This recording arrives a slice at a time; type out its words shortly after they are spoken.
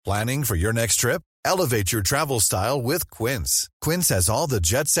Planning for your next trip? Elevate your travel style with Quince. Quince has all the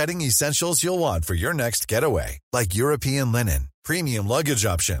jet-setting essentials you'll want for your next getaway, like European linen, premium luggage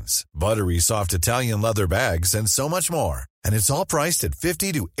options, buttery soft Italian leather bags, and so much more. And it's all priced at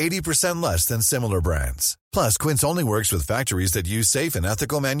 50 to 80% less than similar brands. Plus, Quince only works with factories that use safe and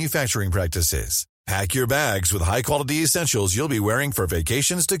ethical manufacturing practices. Pack your bags with high-quality essentials you'll be wearing for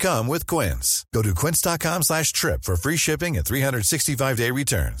vacations to come with Quince. Go to quince.com/trip for free shipping and 365-day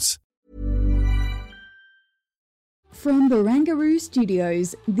returns. From Barangaroo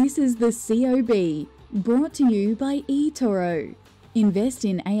Studios, this is the COB, brought to you by eToro. Invest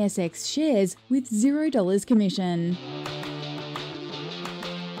in ASX shares with $0 commission.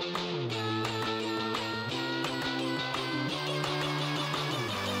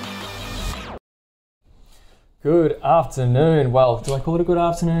 Good afternoon. Well, do I call it a good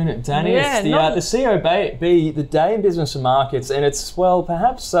afternoon, Danny? Yeah, it's the COB, the day in business and markets, and it's, well,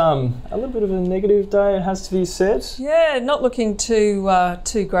 perhaps a little bit of a negative day, it has to be said. Yeah, not looking too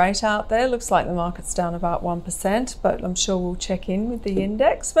great out there. Looks like the market's down about 1%, but I'm sure we'll check in with the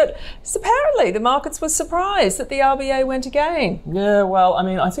index. But apparently the markets were surprised that the RBA went again. Yeah, well, I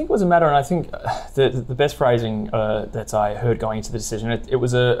mean, I think it was a matter, and I think the best phrasing that I heard going into the decision, it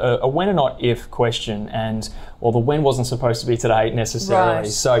was a when and not if question, and well, the when wasn't supposed to be today necessarily. Right.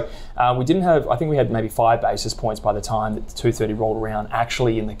 So we didn't have, I think we had maybe 5 basis points by the time that the 230 rolled around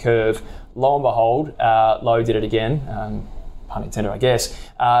actually in the curve. Lo and behold, low did it again, pun intended, I guess,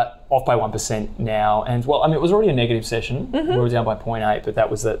 off by 1% now. And well, I mean, it was already a negative session. We were down by 0.8, but that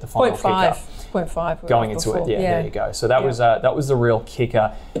was the final kicker. 0.5 going into it, yeah, there you go. So that was the real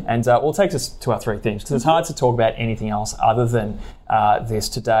kicker, and we'll take us to our 3 themes because it's hard to talk about anything else other than this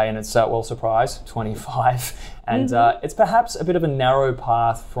today. And it's well, surprise, 25, and it's perhaps a bit of a narrow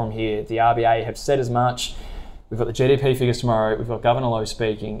path from here. The RBA have said as much. We've got the GDP figures tomorrow. We've got Governor Lowe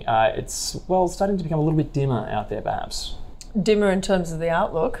speaking. It's starting to become a little bit dimmer out there, perhaps. Dimmer in terms of the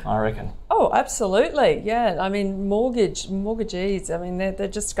outlook. I reckon. Oh, absolutely. Yeah. I mean, mortgagees, I mean, they're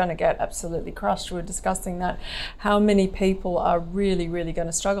just going to get absolutely crushed. We're discussing that. How many people are really, really going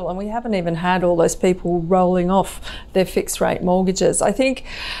to struggle? And we haven't even had all those people rolling off their fixed rate mortgages. I think,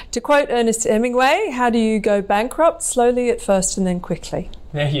 to quote Ernest Hemingway, how do you go bankrupt? Slowly at first and then quickly.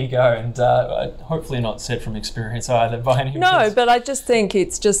 There you go, and hopefully not said from experience either by any means. No, but I just think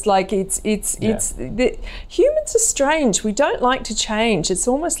it's just like humans are strange. We don't like to change. It's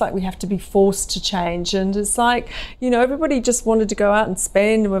almost like we have to be forced to change, and it's like, everybody just wanted to go out and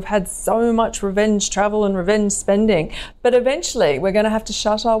spend. We've had so much revenge travel and revenge spending, but eventually we're going to have to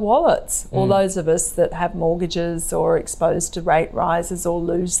shut our wallets. All those of us that have mortgages or are exposed to rate rises or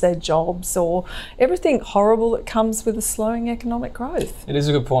lose their jobs or everything horrible that comes with a slowing economic growth. It is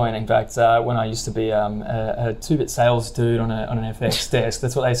a good point. In fact, when I used to be a 2-bit sales dude on an FX desk,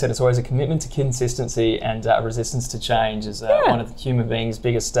 that's what they said. It's always a commitment to consistency and a resistance to change is one of the human being's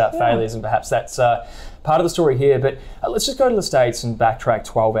biggest failures, and perhaps that's part of the story here. But let's just go to the States and backtrack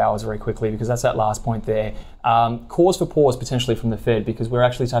 12 hours very quickly, because that's that last point there. Cause for pause potentially from the Fed, because we're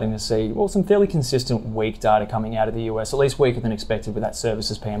actually starting to see, some fairly consistent weak data coming out of the US, at least weaker than expected with that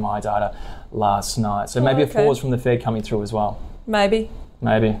services PMI data last night. So maybe a pause from the Fed coming through as well. Maybe.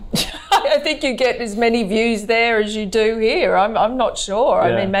 I think you get as many views there as you do here. I'm not sure.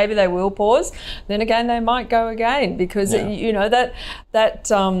 I mean, maybe they will pause. Then again, they might go again, because that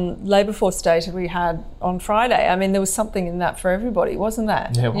labour force data we had on Friday. I mean, there was something in that for everybody, wasn't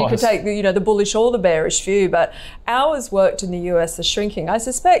there? Yeah, it was. You could take the bullish or the bearish view, but hours worked in the US are shrinking. I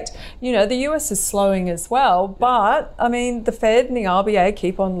suspect the US is slowing as well. But I mean, the Fed and the RBA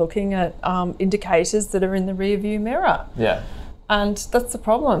keep on looking at indicators that are in the rearview mirror. Yeah. And that's the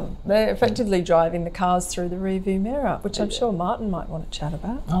problem. They're effectively driving the cars through the rearview mirror, which I'm sure Martin might want to chat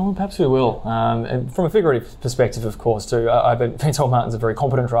about. Oh, well, perhaps we will. And from a figurative perspective, of course, too. I've been told Martin's a very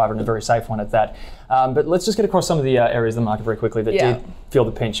competent driver and a very safe one at that. But let's just get across some of the areas of the market very quickly that did feel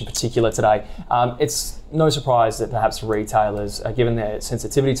the pinch in particular today. It's no surprise that perhaps retailers, given their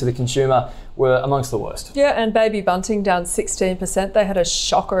sensitivity to the consumer, were amongst the worst. Yeah, and Baby Bunting down 16%. They had a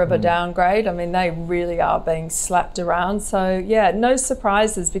shocker of a downgrade. I mean, they really are being slapped around. So, no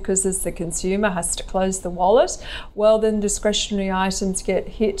surprises, because as the consumer has to close the wallet, well, then discretionary items get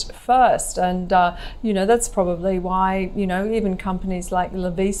hit first. And, that's probably why, even companies like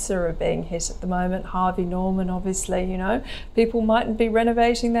Lovisa are being hit at the moment. Harvey Norman, obviously, people mightn't be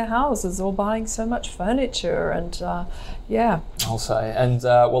renovating their houses or buying so much furniture, and Yeah. I'll say. And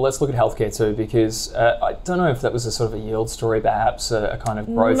well, let's look at healthcare too, because I don't know if that was a sort of a yield story, perhaps a kind of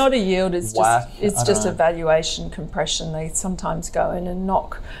growth. Not a yield. It's whack. just a valuation compression. They sometimes go in and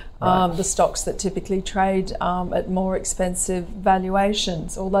knock the stocks that typically trade at more expensive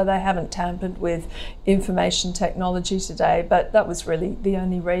valuations, although they haven't tampered with information technology today. But that was really the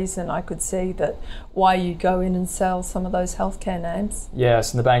only reason I could see that why you go in and sell some of those healthcare names.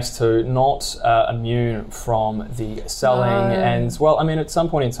 Yes, and the banks too, not immune from the selling. And well, I mean, at some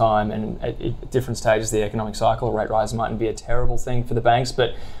point in time and at different stages of the economic cycle, a rate rise mightn't be a terrible thing for the banks,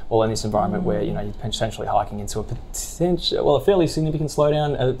 but well, in this environment where you're potentially hiking into a fairly significant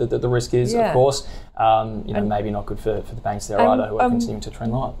slowdown, the risk is, of course, maybe not good for the banks there either, who are continuing to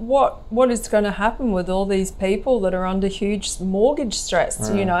trend lower. What is going to happen with all these people that are under huge mortgage stress?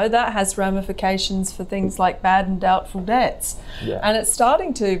 That has ramifications for things like bad and doubtful debts. Yeah. And it's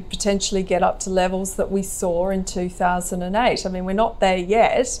starting to potentially get up to levels that we saw in 2008. I mean, we're not there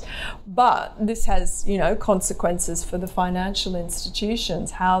yet, but this has, consequences for the financial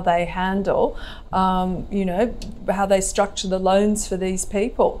institutions, how they handle, how they structure the loans for these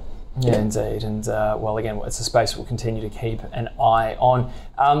people. Yeah, indeed. And well, again, it's a space we'll continue to keep an eye on.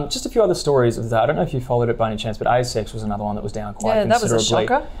 Just a few other stories of that. I don't know if you followed it by any chance, but ASX was another one that was down quite considerably. That was a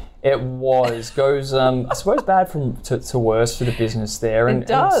shocker. It goes, I suppose, bad to worse for the business there. It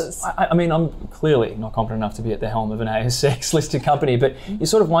does. I mean, I'm clearly not competent enough to be at the helm of an ASX listed company, but you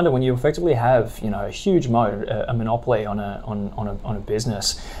sort of wonder when you effectively have, a huge moat, a monopoly on a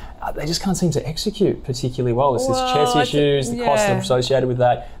business. They just can't seem to execute particularly well. It's this CHESS issues, the costs that are associated with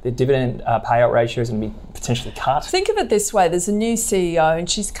that, the dividend payout ratio is going to be potentially cut. Think of it this way, there's a new CEO and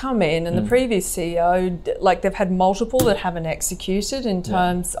she's come in and the previous CEO, they've had multiple that haven't executed in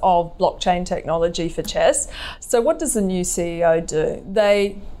terms of blockchain technology for CHESS. So what does the new CEO do?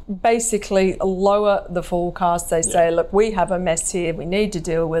 They basically lower the forecast. They say, look, we have a mess here, we need to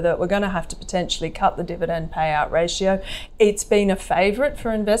deal with it, we're going to have to potentially cut the dividend payout ratio. It's been a favourite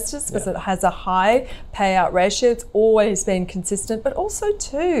for investors because it has a high payout ratio. It's always been consistent, but also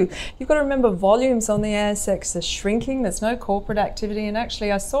too, you've got to remember volumes on the ASX are shrinking, there's no corporate activity, and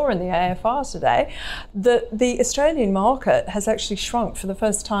actually I saw in the AFR today that the Australian market has actually shrunk for the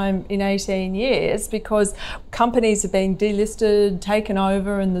first time in 18 years because companies are being delisted, taken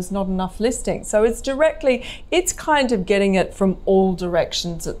over, and there's not enough listings. So it's kind of getting it from all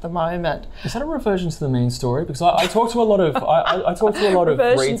directions at the moment. Is that a reversion to the mean story? Because I talk to a lot of I talk to a lot of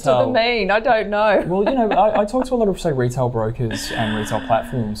reversion retail. to the mean, I don't know. Well, I talk to a lot of, say, retail brokers and retail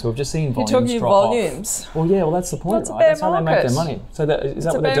platforms who have just seen volumes drop volumes. off. Well, yeah, that's the point, right? That's how they make their money. So is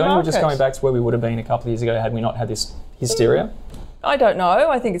that what they're doing? We're just going back to where we would have been a couple of years ago had we not had this hysteria? I don't know.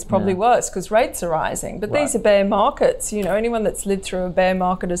 I think it's probably worse because rates are rising. But these are bear markets. Anyone that's lived through a bear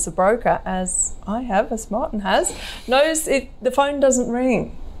market as a broker, as I have, as Martin has, knows the phone doesn't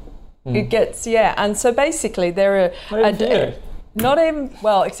ring. It gets, and so basically there are... Not even,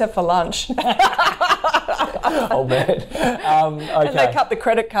 well, except for lunch. I'll bet. Okay. And they cut the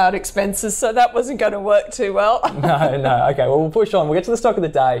credit card expenses, so that wasn't going to work too well. No. Okay, well, we'll push on. We'll get to the stock of the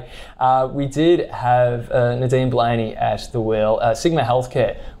day. We did have Nadine Blaney at the wheel. Sigma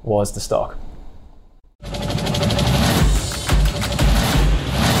Healthcare was the stock.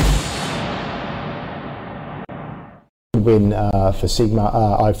 Win for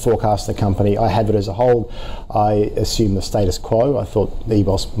Sigma. I forecast the company. I had it as a hold. I assumed the status quo. I thought the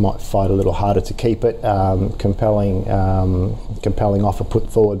EBOS might fight a little harder to keep it. Compelling offer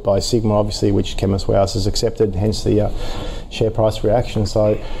put forward by Sigma, obviously, which Chemist Warehouse has accepted, hence the share price reaction.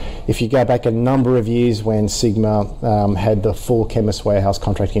 So if you go back a number of years when Sigma had the full Chemist Warehouse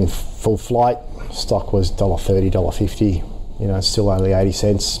contract in full flight, stock was $1.30, $1.50. Still only 80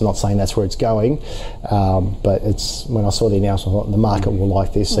 cents. Not saying that's where it's going, but it's when I saw the announcement, I thought the market will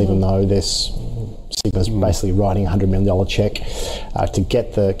like this, even though Sigma's basically writing $100 million check to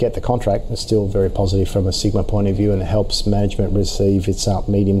get the contract. It's still very positive from a Sigma point of view, and it helps management receive its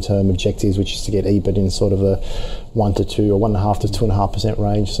medium-term objectives, which is to get EBIT in sort of a 1 to 2 or 1.5 to 2.5%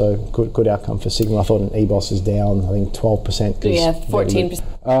 range. So good outcome for Sigma. I thought an EBOS is down, I think 12%. Yeah,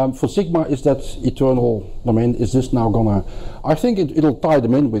 14%. For Sigma, is that eternal? I mean, is this now gonna? I think it'll tie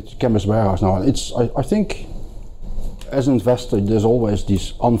them in with Chemist Warehouse now. I think as an investor, there's always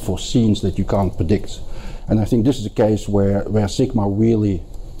these unforeseens that you can't predict, and I think this is a case where Sigma really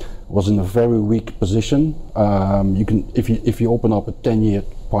was in a very weak position. You can, if you open up a 10-year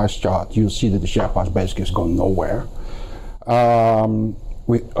price chart, you'll see that the share price basically has gone nowhere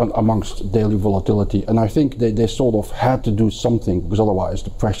amongst daily volatility. And I think they sort of had to do something, because otherwise the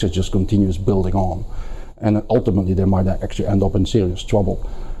pressure just continues building on, and ultimately they might actually end up in serious trouble.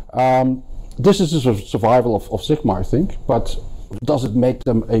 this is the survival of Sigma, I think. But does it make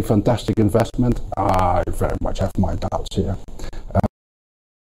them a fantastic investment? I very much have my doubts here.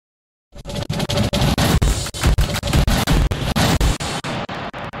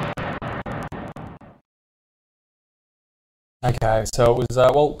 Okay, so it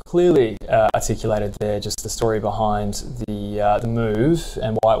was clearly articulated there, just the story behind the move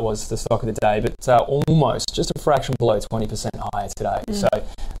and why it was the stock of the day, but almost just a fraction below 20% higher today. So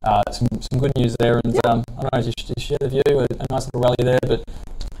some good news there, and I don't know, just share the view, a nice little rally there, but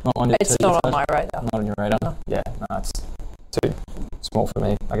not on your It's not on my radar. Not on your radar. No. Yeah, no, it's too small for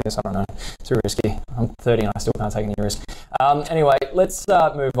me. I guess, I don't know, too risky. I'm 30 and I still can't take any risk. Anyway, let's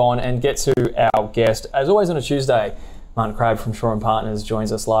move on and get to our guest. As always on a Tuesday, Martin Crabb from Shaw & Partners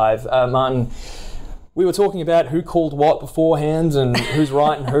joins us live. Martin, we were talking about who called what beforehand and who's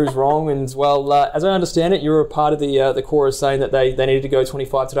right and who's wrong. And, well, as I understand it, you're a part of the chorus saying that they needed to go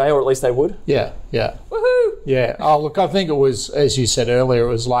 25 today, or at least they would. Yeah. Woohoo! Yeah. Oh, look, I think it was, as you said earlier, it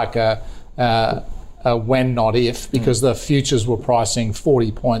was like a when, not if, because the futures were pricing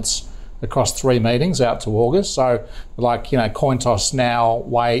 40 points across 3 meetings out to August. So, coin toss now,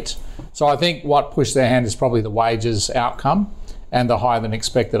 wait. So I think what pushed their hand is probably the wages outcome and the higher than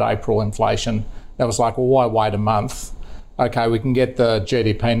expected April inflation. That was like, well, why wait a month? Okay, we can get the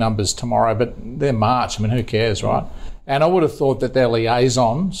GDP numbers tomorrow, but they're March. I mean, who cares, right? And I would have thought that their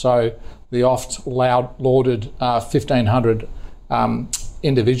liaison, so the oft-lauded 1,500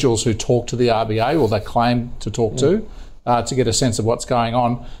 individuals who talk to the RBA, or they claim to talk to get a sense of what's going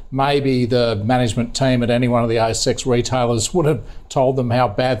on. Maybe the management team at any one of the ASX retailers would have told them how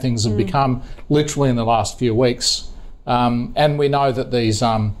bad things have become literally in the last few weeks. And we know that these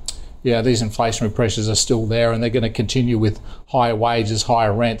inflationary pressures are still there, and they're going to continue with higher wages,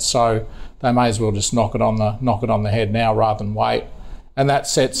 higher rents. So they may as well just knock it on the head now rather than wait. And that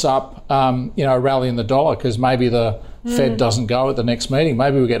sets up, a rally in the dollar, because maybe the Fed doesn't go at the next meeting.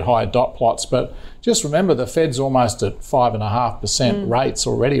 Maybe we get higher dot plots. But just remember, the Fed's almost at 5.5% rates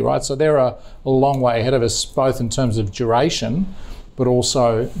already, right? So they're a long way ahead of us, both in terms of duration, but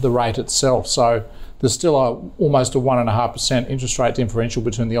also the rate itself. So there's still almost a 1.5% interest rate differential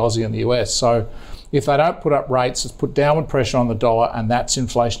between the Aussie and the US. So if they don't put up rates, it's put downward pressure on the dollar, and that's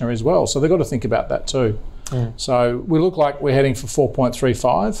inflationary as well. So they've got to think about that too. So we look like we're heading for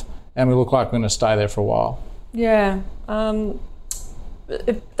 4.35, and we look like we're going to stay there for a while. Yeah.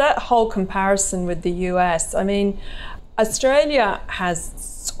 If that whole comparison with the US, I mean, Australia has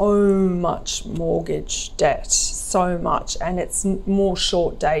so much mortgage debt, so much, and it's more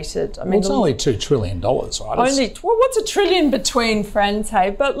short dated. I mean, it's only $2 trillion, right? What's $1 trillion between friends, hey?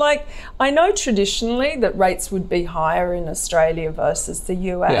 But I know traditionally that rates would be higher in Australia versus the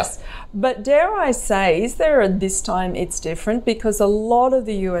US. Yeah. But dare I say, this time it's different, because a lot of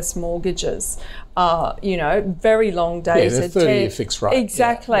the US mortgages are, very long dated. Yeah, they're 30-year fixed rate.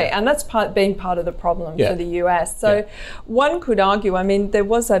 Exactly, and that's been part of the problem for the US. So one could argue, I mean, there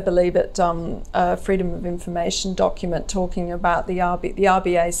was, I believe, a Freedom of Information document talking about the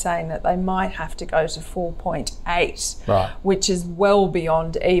RBA saying that they might have to go to 4.8, which is well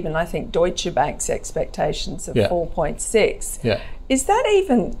beyond even, I think, Deutsche Bank's expectations of 4.6. Yeah. Is that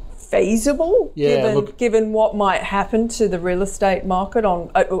even feasible, given what might happen to the real estate market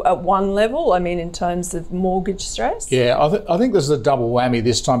at one level? I mean, in terms of mortgage stress? Yeah, I think there's a double whammy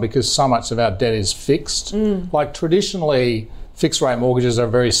this time, because so much of our debt is fixed. Like traditionally, fixed rate mortgages are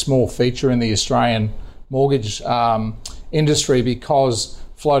a very small feature in the Australian mortgage industry, because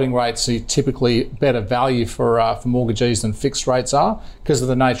floating rates are typically better value for mortgagees than fixed rates are, because of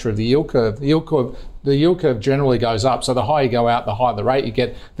the nature of the yield curve. The yield curve generally goes up, so the higher you go out, the higher the rate you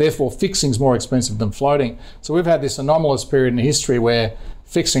get. Therefore, fixing's more expensive than floating. So we've had this anomalous period in history where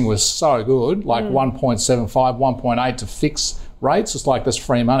fixing was so good, like 1.75, 1.8 to fix rates. It's like there's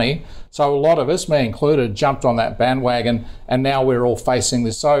free money. So a lot of us, me included, jumped on that bandwagon, and now we're all facing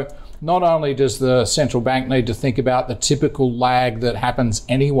this. So not only does the central bank need to think about the typical lag that happens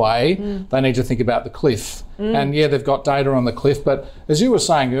anyway, they need to think about the cliff. And they've got data on the cliff. But as you were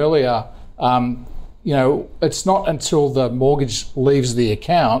saying earlier, it's not until the mortgage leaves the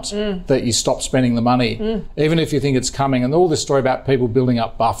account that you stop spending the money, even if you think it's coming. And all this story about people building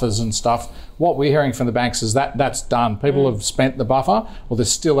up buffers and stuff, what we're hearing from the banks is that that's done. People have spent the buffer, or they're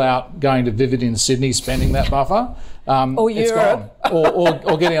still out going to Vivid in Sydney spending that buffer. Or it's Europe. Gone.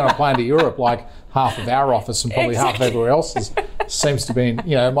 Or getting on a plane to Europe, like half of our office and probably half of everywhere else's seems to be,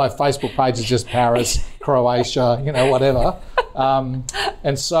 my Facebook page is just Paris, Croatia, whatever.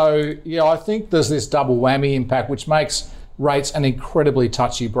 And so, I think there's this double whammy impact, which makes rates an incredibly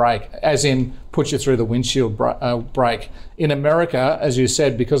touchy brake, as in put you through the windshield brake. In America, as you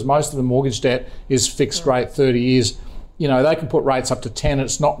said, because most of the mortgage debt is fixed rate 30 years, you know, they can put rates up to 10 and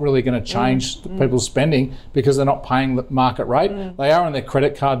it's not really going to change people's spending because they're not paying the market rate. They are on their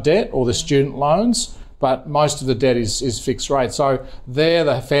credit card debt or the student loans, but most of the debt is fixed rate. So there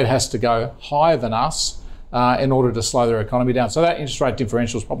the Fed has to go higher than us in order to slow their economy down. So that interest rate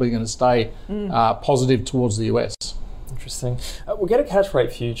differential is probably going to stay positive towards the US. Interesting. We'll get a cash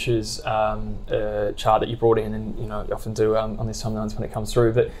rate futures chart that you brought in, and you often do on these timelines when it comes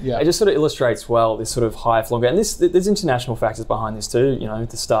through. But it just sort of illustrates well this sort of higher for longer. And there's international factors behiing this too. You know, at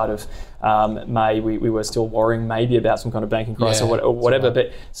the start of May, we were still worrying maybe about some kind of banking crisis or whatever. Right.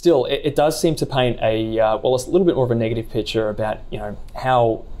 But still, it does seem to paint a little bit more of a negative picture about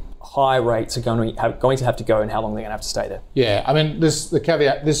how high rates are going to have to go and how long they're going to have to stay there. Yeah, I mean, the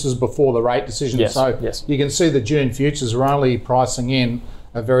caveat, this was before the rate decision. Yes, so you can see the June futures are only pricing in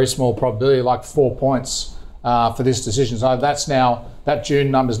a very small probability, like 4 points for this decision. So that June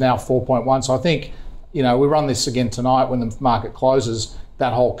number is now 4.1. So I think, we run this again tonight when the market closes,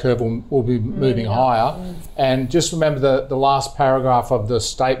 that whole curve will be moving higher. And just remember the last paragraph of the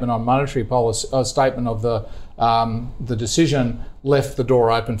statement on monetary policy, statement of the decision left the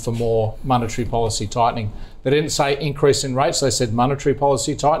door open for more monetary policy tightening. They didn't say increase in rates, they said monetary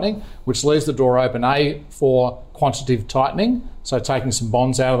policy tightening, which leaves the door open, A, for quantitative tightening, so taking some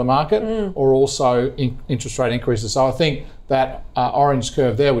bonds out of the market, or also interest rate increases. So I think that orange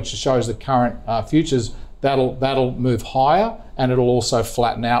curve there, which shows the current futures, that'll move higher, and it'll also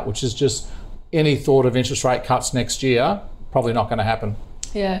flatten out, which is just any thought of interest rate cuts next year, probably not going to happen.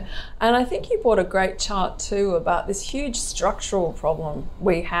 Yeah, and I think you brought a great chart too about this huge structural problem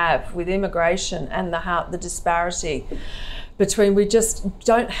we have with immigration and the disparity between, we just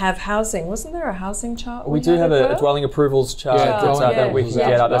don't have housing. Wasn't there a housing chart? We do have a dwelling approvals chart that we can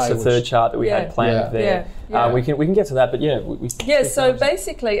get up. That's the third chart that we had planned there. We can get to that, but so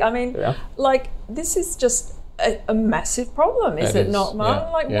basically, I mean, this is just a massive problem, is it not,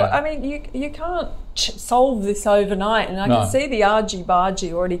 Martin? I mean, you can't solve this overnight, and I can see the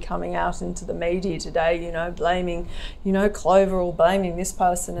argy-bargy already coming out into the media today, blaming, Clover or blaming this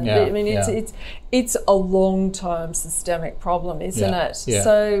person. And I mean, it's a long-term systemic problem, isn't it? Yeah.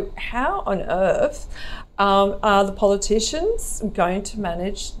 So how on earth are the politicians going to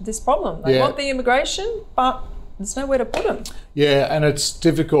manage this problem? They want the immigration, but there's nowhere to put them. Yeah, and it's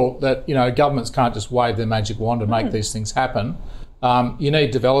difficult that, governments can't just wave their magic wand and make these things happen. You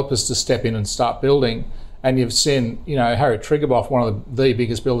need developers to step in and start building. And you've seen, Harry Triguboff, one of the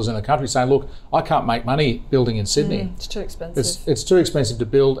biggest builders in the country, saying, look, I can't make money building in Sydney. It's too expensive. It's too expensive to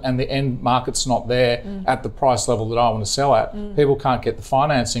build, and the end market's not there at the price level that I want to sell at. People can't get the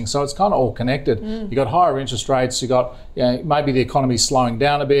financing. So it's kind of all connected. You've got higher interest rates, you've got maybe the economy's slowing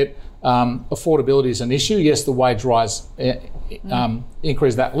down a bit. Affordability is an issue. Yes, the wage rise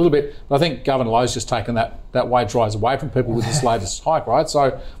increased that a little bit, but I think Governor Lowe's just taken that wage rise away from people with this latest hike, right?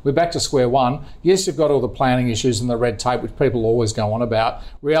 So we're back to square one. Yes, you've got all the planning issues and the red tape, which people always go on about.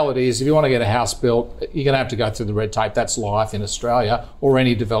 Reality is, if you want to get a house built, you're going to have to go through the red tape. That's life in Australia or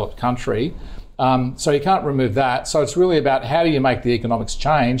any developed country. So you can't remove that. So it's really about how do you make the economics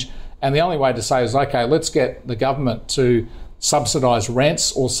change? And the only way to say is, okay, let's get the government to subsidise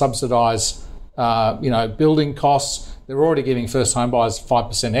rents or subsidise, building costs. They're already giving first home buyers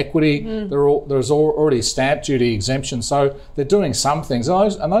 5% equity. There's already stamp duty exemption. So they're doing some things.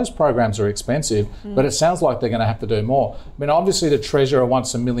 And those programs are expensive, but it sounds like they're going to have to do more. I mean, obviously the Treasurer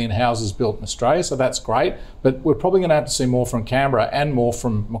wants 1 million houses built in Australia, so that's great. But we're probably going to have to see more from Canberra and more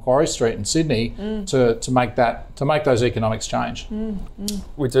from Macquarie Street in Sydney to make those economics change.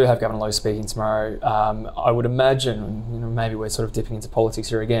 We do have Governor Lowe speaking tomorrow. I would imagine, maybe we're sort of dipping into politics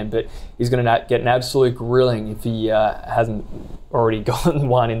here again, but he's going to get an absolute grilling if he hasn't already gotten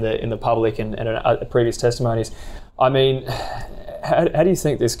one in the public and previous testimonies. I mean, how do you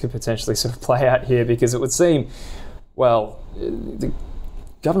think this could potentially sort of play out here? Because it would seem, the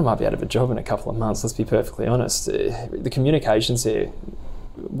governor might be out of a job in a couple of months, let's be perfectly honest. The communications here,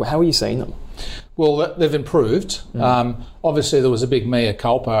 how are you seeing them? Well, they've improved. Obviously, there was a big mea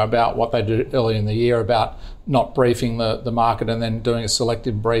culpa about what they did earlier in the year about not briefing the market and then doing a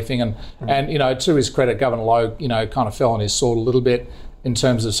selective briefing. And to his credit, Governor Lowe, kind of fell on his sword a little bit in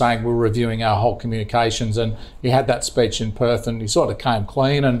terms of saying we're reviewing our whole communications. And he had that speech in Perth and he sort of came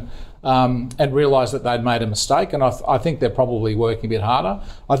clean and realised that they'd made a mistake. And I think they're probably working a bit harder.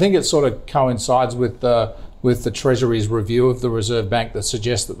 I think it sort of coincides with the with the Treasury's review of the Reserve Bank that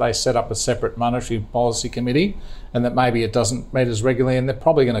suggests that they set up a separate monetary policy committee and that maybe it doesn't meet as regularly, and they're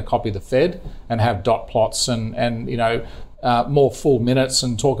probably going to copy the Fed and have dot plots and more full minutes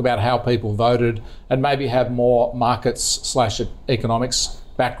and talk about how people voted, and maybe have more markets/economics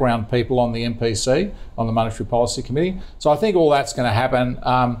background people on the MPC, on the Monetary Policy Committee. So I think all that's going to happen.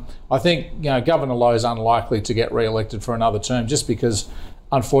 I think Governor Lowe is unlikely to get re-elected for another term, just because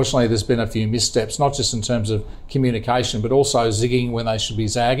unfortunately there's been a few missteps, not just in terms of communication, but also zigging when they should be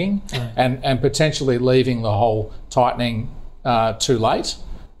zagging, and potentially leaving the whole tightening too late.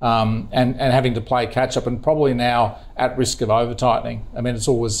 And having to play catch up, and probably now at risk of over tightening. I mean, it's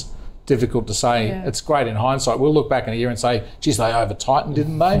always difficult to say. Yeah. It's great in hindsight. We'll look back in a year and say, geez, they over tightened,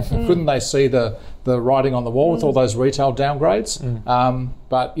 didn't they? Couldn't they see the writing on the wall with all those retail downgrades?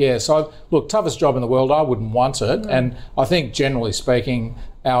 But yeah, so look, toughest job in the world. I wouldn't want it. And I think generally speaking,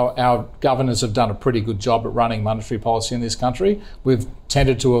 our governors have done a pretty good job at running monetary policy in this country. We've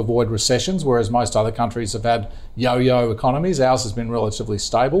tended to avoid recessions, whereas most other countries have had yo-yo economies. Ours has been relatively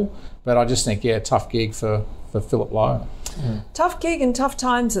stable. But I just think, tough gig for Philip Lowe. Tough gig and tough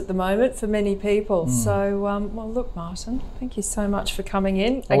times at the moment for many people. So, well, look, Martin, thank you so much for coming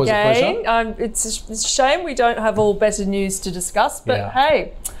in Always again. A pleasure. It's a shame we don't have all better news to discuss, but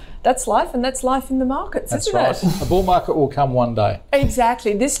hey, that's life, and that's life in the markets, isn't it? A bull market will come one day.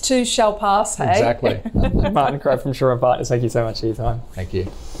 Exactly. This too shall pass, hey? Exactly. Martin Crowe from Shaw & Partners, thank you so much for your time. Thank you.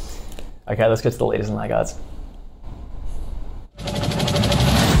 Okay, let's get to the leaders and laggards.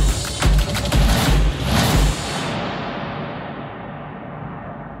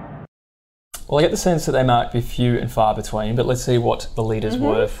 Well, I get the sense that they might be few and far between, but let's see what the leaders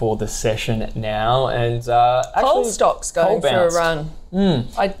were for the session now. And coal stocks going for a bounced. run.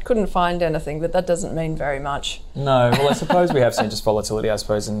 I couldn't find anything, but that doesn't mean very much. No, well, I suppose we have seen just volatility, I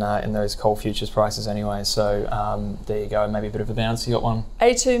suppose, in those coal futures prices anyway. So there you go, maybe a bit of a bounce. You got one?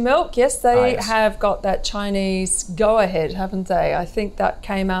 A2 Milk, yes, they have got that Chinese go-ahead, haven't they? I think that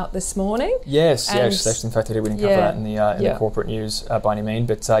came out this morning. Yes, yes. In fact, we didn't cover that in the corporate news by any means.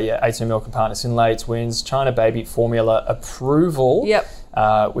 But A2 Milk and Partners in late wins China baby formula approval,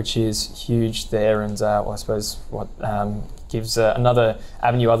 which is huge there. And I suppose what gives another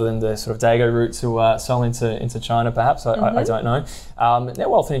avenue other than the sort of Dago route to sell into China, perhaps. I don't know. Net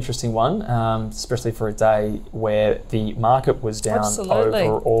wealth, an interesting one, especially for a day where the market was down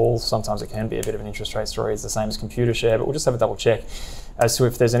overall. Sometimes it can be a bit of an interest rate story. It's the same as computer share, but we'll just have a double check as to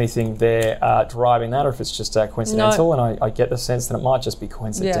if there's anything there driving that, or if it's just coincidental. No. And I get the sense that it might just be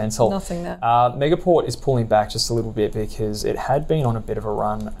coincidental. Yeah, nothing there. Megaport is pulling back just a little bit because it had been on a bit of a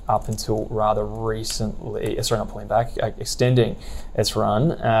run up until rather recently. Sorry, not pulling back, extending its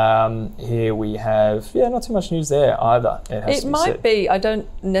run. Here we have, not too much news there either. It might be. I don't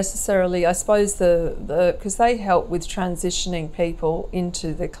necessarily. I suppose the because they help with transitioning people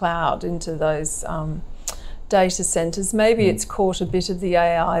into the cloud, into those data centres. Maybe it's caught a bit of the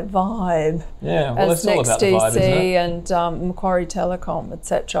AI vibe. Yeah, well, it's all about the vibe, isn't it? And Macquarie Telecom,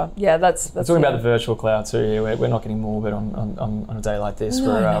 etc. Yeah, that's. We're talking about the virtual cloud too. Here. We're not getting morbid on a day like this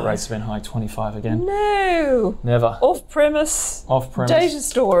where rates have been high 25 again. No, never. Off-premise data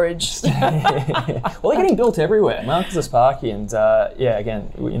storage. Well, they're getting built everywhere. Marcus is Sparky, and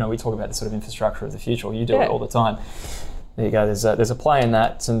again, we talk about the sort of infrastructure of the future. Well, you do it all the time. There you go. There's a play in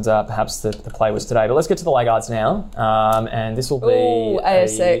that, and perhaps the play was today. But let's get to the laggards now, and this will be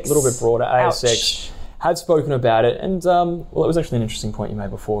ASX. A little bit broader. Ouch. ASX had spoken about it, and it was actually an interesting point you made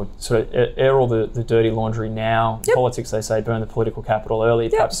before. Sort of air all the dirty laundry now. Yep. Politics, they say, burn the political capital early.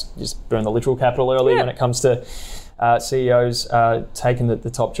 Perhaps just burn the literal capital early when it comes to CEOs taking the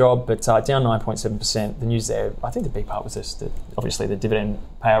top job, but down 9.7%. The news there, I think the big part was this, that obviously the dividend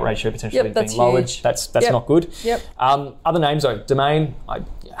payout ratio potentially being lowered. Huge. That's not good. Yep. Other names though, Domain, I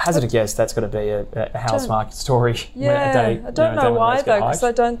hazard a guess that's got to be a house market story. I don't know why though, because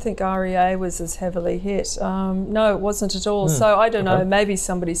I don't think REA was as heavily hit. No, it wasn't at all. So I don't know, maybe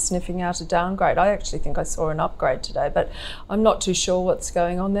somebody's sniffing out a downgrade. I actually think I saw an upgrade today, but I'm not too sure what's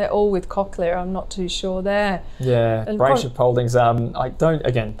going on there. All with Cochlear, I'm not too sure there. Yeah, Brainship Holdings,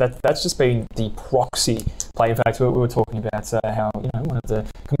 that's just been the proxy play. In fact, we were talking about how one of the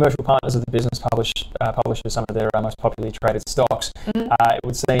commercial partners of the business publishes some of their most popularly traded stocks. It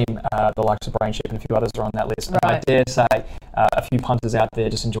would seem the likes of Brainship and a few others are on that list. And I dare say a few punters out there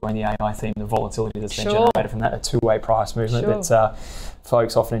just enjoying the AI theme, the volatility that's been generated from that, a two-way price movement that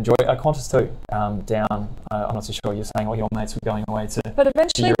folks often enjoy. Qantas too, down. I'm not so sure. You're saying all your mates were going away to But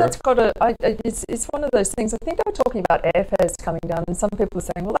eventually Europe. that's got to, it's one of those things. I think they were talking about airfares coming down, and some people were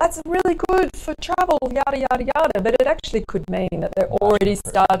saying, well, that's really good for travel, yada, yada, yada. But it actually could mean that they're already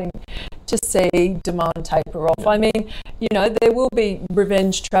starting just see demand taper off. I mean, you know, there will be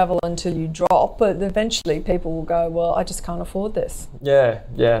revenge travel until you drop, but eventually people will go, well, I just can't afford this. Yeah,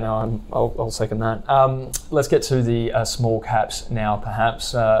 no, I'll second that. Let's get to the small caps now,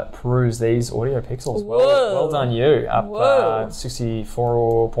 perhaps. Peruse these audio pixels. Well done you. Up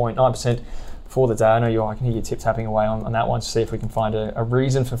 64.9% for the day. I know I can hear you tip-tapping away on that one to see if we can find a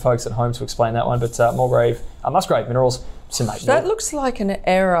reason for folks at home to explain that one. But Musgrave Minerals, Synlait. That looks like an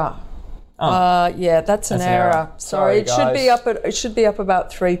error. Yeah, that's an error. Sorry, it should be up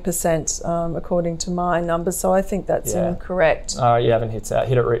about 3%, according to my numbers. So I think that's incorrect. You haven't hit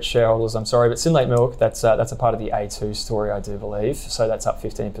it, rich shareholders. I'm sorry, but Synlait Milk, that's a part of the A2 story, I do believe. So that's up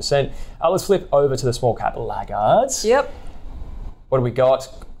 15%. Let's flip over to the small cap laggards. Yep. What do we got?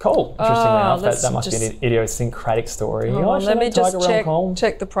 Coal. Interestingly enough, that must be an idiosyncratic story. Let me just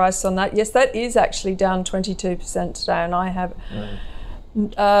check the price on that. Yes, that is actually down 22% today, and I have.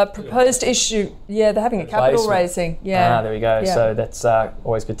 Proposed issue, they're having a capital raising. Yeah, there we go. Yeah. So that's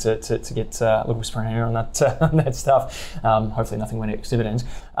always good to get a little whisper in here on that stuff. Hopefully nothing went ex-dividend.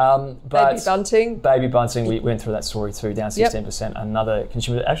 But Baby Bunting, we went through that story too, down 16%. Another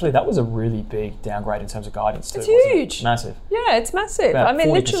consumer. Actually, that was a really big downgrade in terms of guidance too. It's huge. Massive. Yeah, it's massive. About I mean,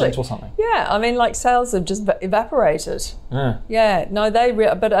 40% literally. or something. Yeah, I mean, like sales have just evaporated. Yeah, no,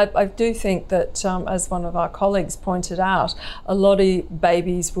 but I do think that, as one of our colleagues pointed out, a lot of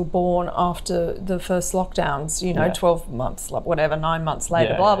babies were born after the first lockdowns, 12 months, whatever, 9 months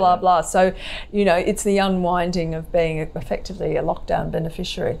later, blah. So, it's the unwinding of being effectively a lockdown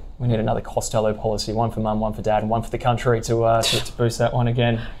beneficiary. We need another Costello policy, one for mum, one for dad, and one for the country to boost that one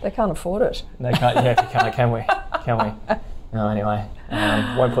again. They can't afford it. They can't, can we? No, anyway,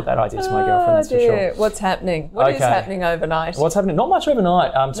 won't put that idea to my girlfriend, that's for sure. What's happening? What is happening overnight? What's happening? Not much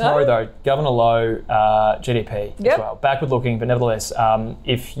overnight. Tomorrow, though, Governor Lowe, GDP as well. Backward looking, but nevertheless,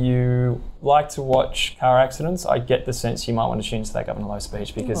 if you like to watch car accidents, I get the sense you might want to tune to that Governor Lowe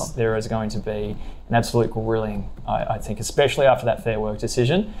speech because there is going to be an absolute grilling, I think, especially after that Fair Work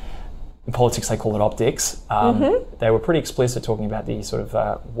decision. In politics, they call it optics. They were pretty explicit talking about the sort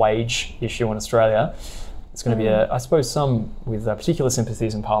of wage issue in Australia. It's going to be, I suppose, some with particular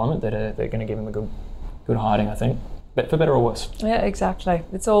sympathies in Parliament that they're going to give him a good hiding, I think. But for better or worse. Yeah, exactly.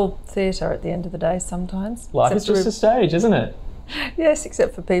 It's all theatre at the end of the day sometimes. Life is just a stage, isn't it? Yes,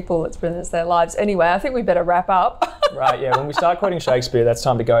 except for people, it's their lives. Anyway, I think we better wrap up. Right, yeah. When we start quoting Shakespeare, that's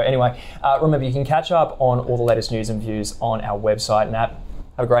time to go. Anyway, remember, you can catch up on all the latest news and views on our website and app.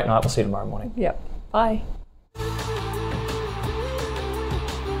 Have a great night. We'll see you tomorrow morning. Yep. Bye.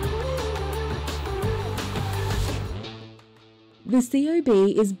 The COB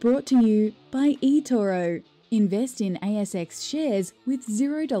is brought to you by eToro. Invest in ASX shares with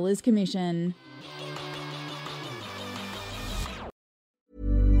 $0 commission.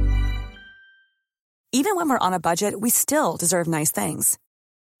 Even when we're on a budget, we still deserve nice things.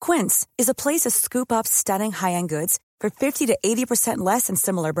 Quince is a place to scoop up stunning high-end goods for 50 to 80% less than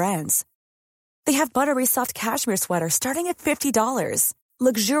similar brands. They have buttery soft cashmere sweaters starting at $50,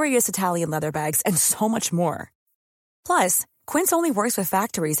 luxurious Italian leather bags, and so much more. Plus, Quince only works with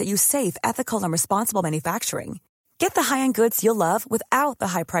factories that use safe, ethical, and responsible manufacturing. Get the high-end goods you'll love without the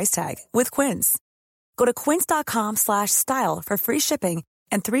high price tag with Quince. Go to quince.com/style for free shipping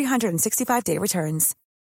and 365-day returns.